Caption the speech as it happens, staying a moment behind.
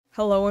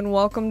Hello and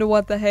welcome to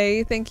What the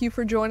Hey. Thank you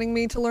for joining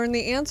me to learn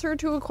the answer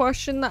to a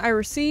question that I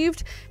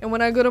received. And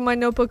when I go to my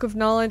notebook of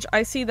knowledge,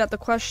 I see that the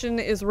question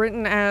is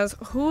written as,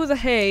 who the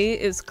hey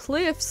is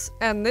Cliffz?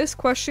 And this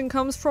question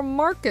comes from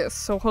Marcus.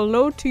 So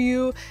hello to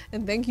you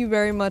and thank you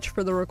very much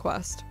for the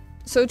request.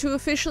 So to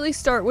officially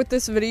start with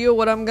this video,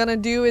 what I'm gonna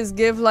do is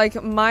give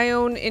like my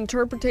own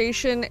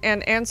interpretation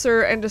and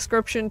answer and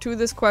description to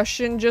this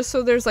question, just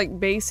so there's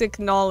like basic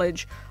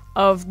knowledge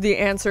of the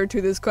answer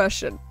to this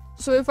question.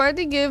 So if I had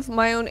to give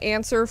my own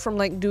answer from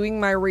like doing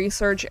my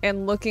research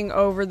and looking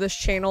over this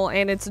channel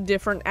and its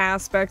different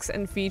aspects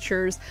and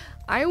features,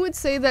 I would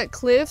say that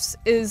Cliffz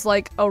is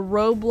like a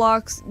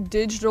Roblox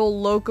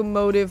digital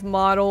locomotive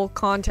model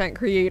content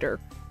creator.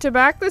 To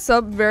back this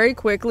up very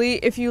quickly,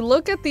 if you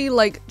look at the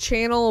like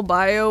channel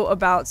bio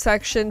about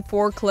section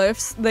for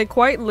Cliffz, they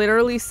quite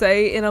literally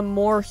say in a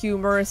more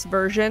humorous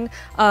version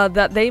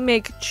that they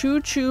make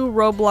choo-choo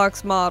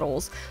Roblox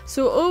models.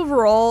 So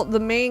overall, the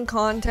main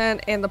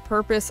content and the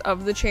purpose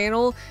of the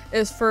channel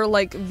is for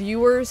like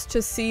viewers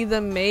to see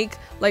them make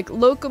like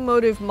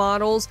locomotive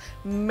models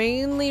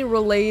mainly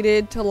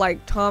related to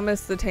like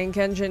Thomas the Tank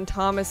Engine,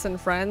 Thomas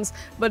and Friends,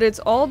 but it's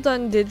all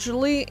done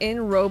digitally in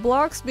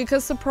Roblox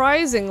because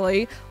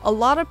surprisingly, a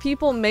lot of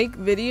people make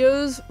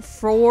videos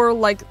for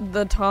like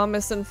the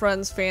Thomas and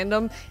Friends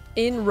fandom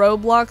in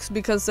Roblox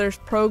because there's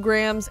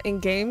programs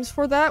and games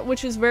for that,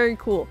 which is very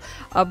cool.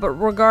 But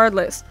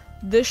regardless,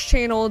 this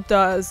channel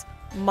does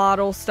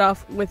model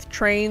stuff with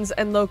trains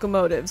and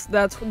locomotives.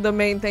 That's the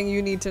main thing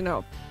you need to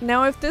know.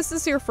 Now, if this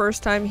is your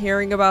first time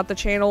hearing about the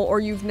channel or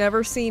you've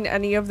never seen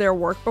any of their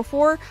work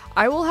before,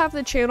 I will have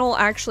the channel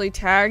actually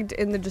tagged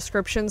in the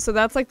description, so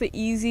that's like the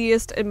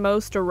easiest and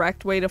most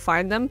direct way to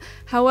find them.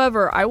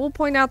 However, I will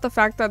point out the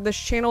fact that this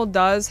channel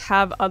does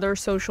have other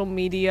social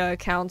media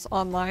accounts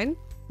online.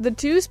 The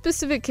two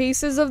specific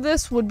cases of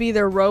this would be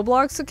their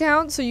Roblox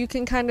account, so you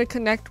can kind of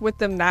connect with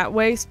them that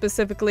way.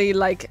 Specifically,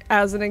 like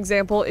as an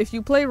example, if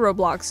you play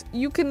Roblox,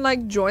 you can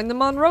like join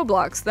them on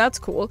Roblox. That's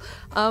cool.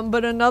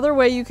 But another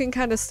way you can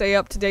kind of stay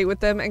up to date with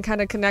them and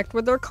kind of connect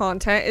with their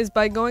content is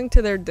by going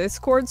to their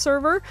Discord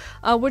server,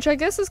 which I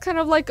guess is kind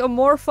of like a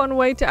more fun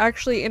way to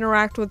actually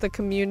interact with the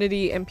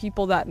community and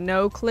people that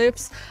know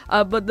Cliffz.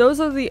 But those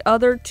are the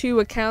other two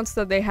accounts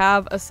that they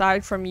have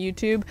aside from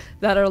YouTube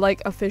that are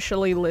like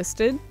officially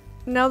listed.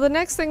 Now, the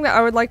next thing that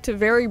I would like to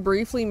very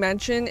briefly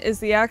mention is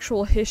the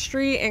actual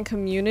history and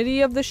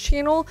community of this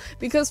channel,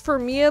 because for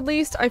me at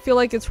least, I feel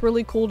like it's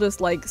really cool to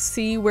like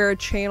see where a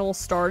channel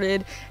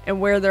started and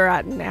where they're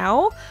at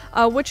now,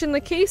 which in the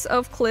case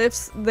of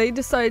Cliffz, they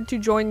decided to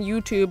join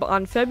YouTube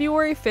on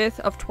February 5th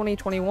of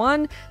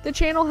 2021. The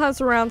channel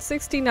has around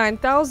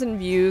 69,000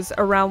 views,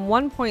 around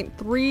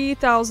 1.3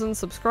 thousand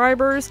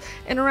subscribers,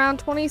 and around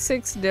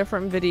 26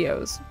 different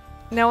videos.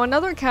 Now,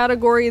 another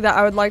category that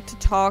I would like to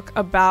talk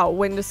about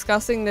when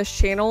discussing this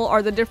channel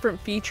are the different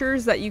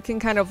features that you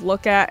can kind of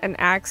look at and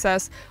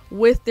access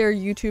with their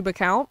YouTube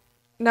account.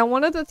 Now,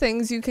 one of the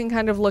things you can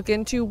kind of look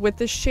into with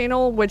this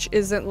channel, which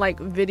isn't like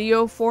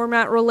video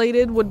format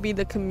related, would be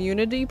the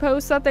community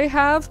posts that they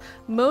have,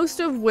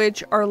 most of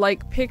which are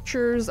like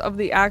pictures of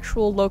the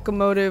actual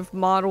locomotive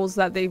models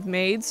that they've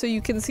made, so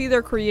you can see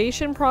their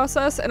creation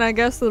process and I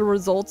guess the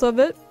results of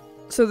it.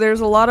 So there's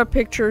a lot of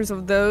pictures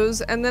of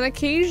those, and then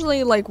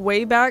occasionally, like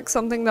way back,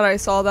 something that I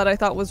saw that I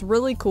thought was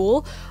really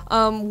cool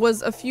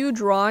was a few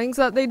drawings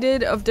that they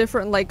did of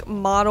different like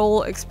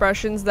model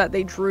expressions that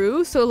they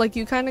drew, so like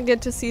you kind of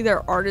get to see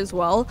their art as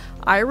well.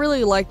 I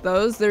really like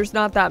those. There's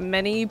not that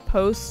many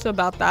posts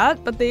about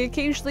that, but they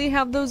occasionally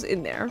have those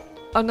in there.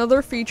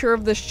 Another feature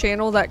of this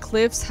channel that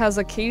Cliffz has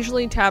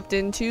occasionally tapped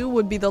into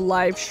would be the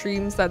live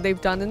streams that they've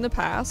done in the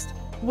past.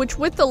 Which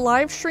with the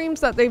live streams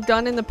that they've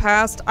done in the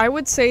past, I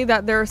would say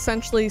that they're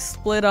essentially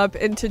split up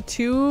into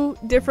two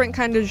different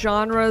kind of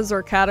genres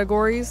or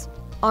categories.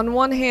 On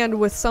one hand,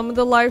 with some of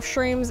the live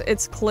streams,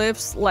 it's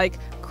Cliffz like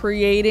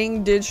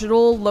creating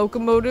digital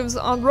locomotives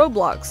on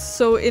Roblox.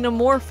 So in a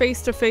more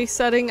face-to-face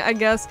setting, I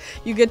guess,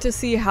 you get to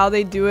see how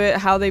they do it,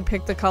 how they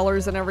pick the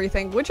colors and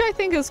everything, which I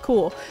think is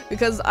cool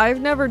because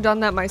I've never done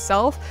that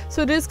myself,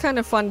 so it is kind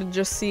of fun to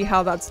just see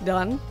how that's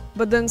done.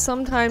 But then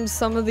sometimes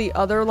some of the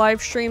other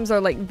live streams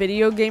are like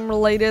video game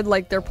related,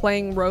 like they're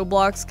playing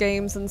Roblox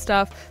games and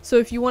stuff, so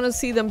if you want to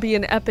see them be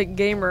an epic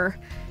gamer,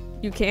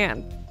 you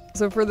can.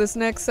 So for this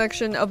next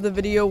section of the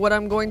video, what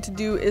I'm going to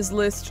do is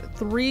list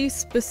 3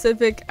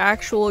 specific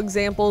actual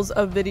examples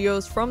of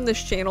videos from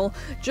this channel,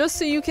 just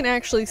so you can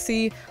actually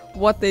see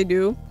what they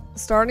do.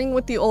 Starting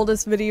with the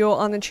oldest video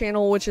on the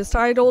channel, which is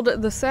titled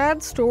The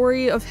Sad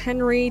Story of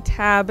Henry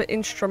Tab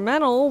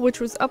Instrumental, which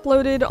was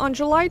uploaded on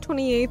July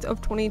 28th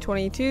of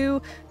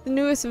 2022. The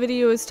newest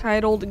video is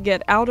titled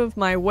Get Out of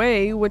My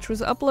Way, which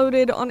was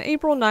uploaded on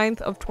April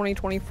 9th of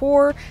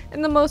 2024,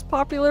 and the most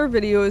popular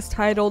video is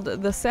titled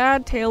The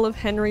Sad Tale of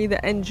Henry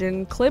the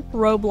Engine Clip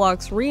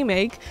Roblox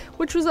Remake,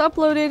 which was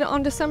uploaded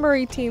on December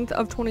 18th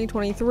of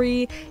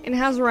 2023 and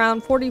has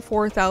around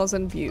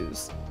 44,000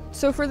 views.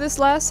 So for this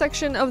last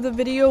section of the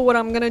video, what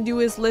I'm gonna do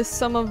is list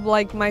some of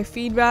like my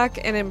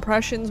feedback and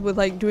impressions with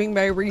like doing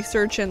my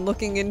research and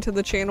looking into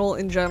the channel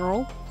in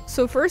general.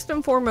 So first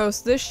and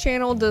foremost, this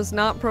channel does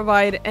not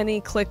provide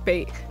any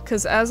clickbait,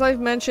 because as I've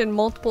mentioned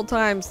multiple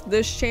times,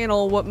 this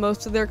channel, what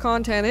most of their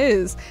content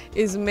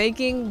is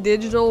making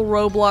digital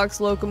Roblox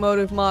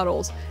locomotive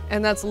models,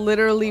 and that's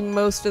literally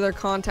most of their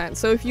content.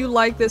 So if you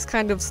like this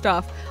kind of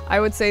stuff, I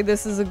would say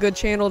this is a good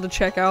channel to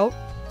check out.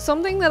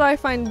 Something that I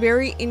find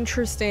very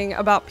interesting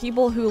about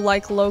people who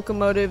like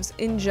locomotives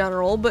in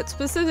general, but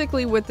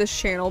specifically with this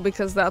channel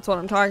because that's what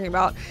I'm talking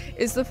about,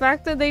 is the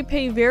fact that they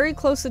pay very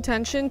close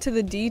attention to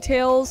the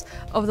details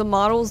of the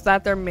models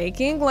that they're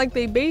making. Like,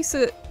 they base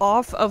it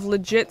off of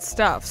legit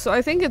stuff. So I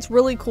think it's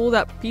really cool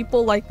that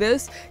people like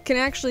this can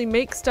actually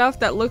make stuff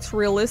that looks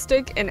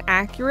realistic and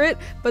accurate,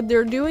 but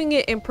they're doing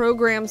it in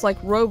programs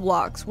like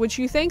Roblox, which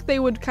you think they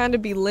would kind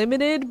of be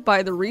limited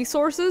by the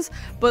resources,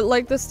 but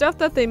like the stuff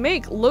that they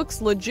make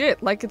looks legit.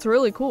 Like, it's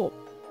really cool.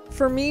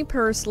 For me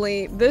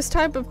personally, this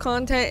type of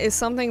content is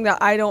something that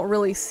I don't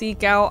really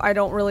seek out, I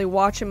don't really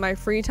watch in my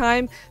free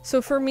time. So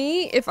for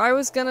me, if I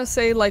was gonna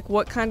say like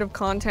what kind of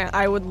content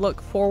I would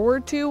look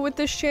forward to with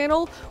this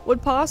channel,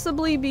 would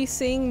possibly be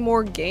seeing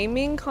more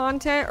gaming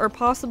content or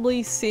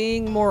possibly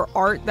seeing more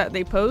art that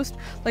they post,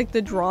 like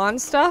the drawn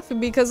stuff,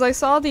 because I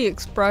saw the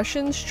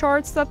expressions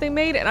charts that they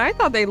made and I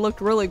thought they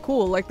looked really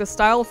cool. Like, the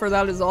style for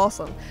that is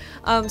awesome.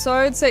 So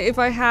I would say if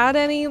I had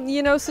any,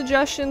 you know,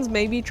 suggestions,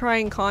 maybe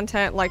trying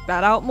content like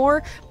that out more.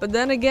 But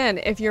then again,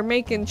 if you're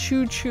making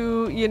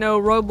choo-choo, you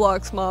know,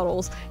 Roblox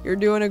models, you're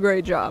doing a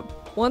great job.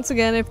 Once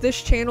again, if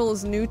this channel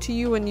is new to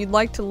you and you'd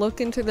like to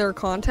look into their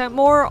content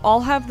more, I'll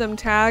have them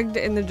tagged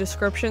in the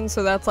description,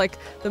 so that's like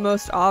the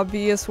most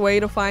obvious way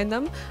to find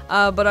them.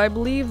 But I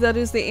believe that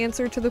is the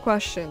answer to the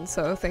question,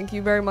 so thank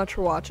you very much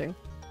for watching.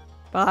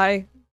 Bye.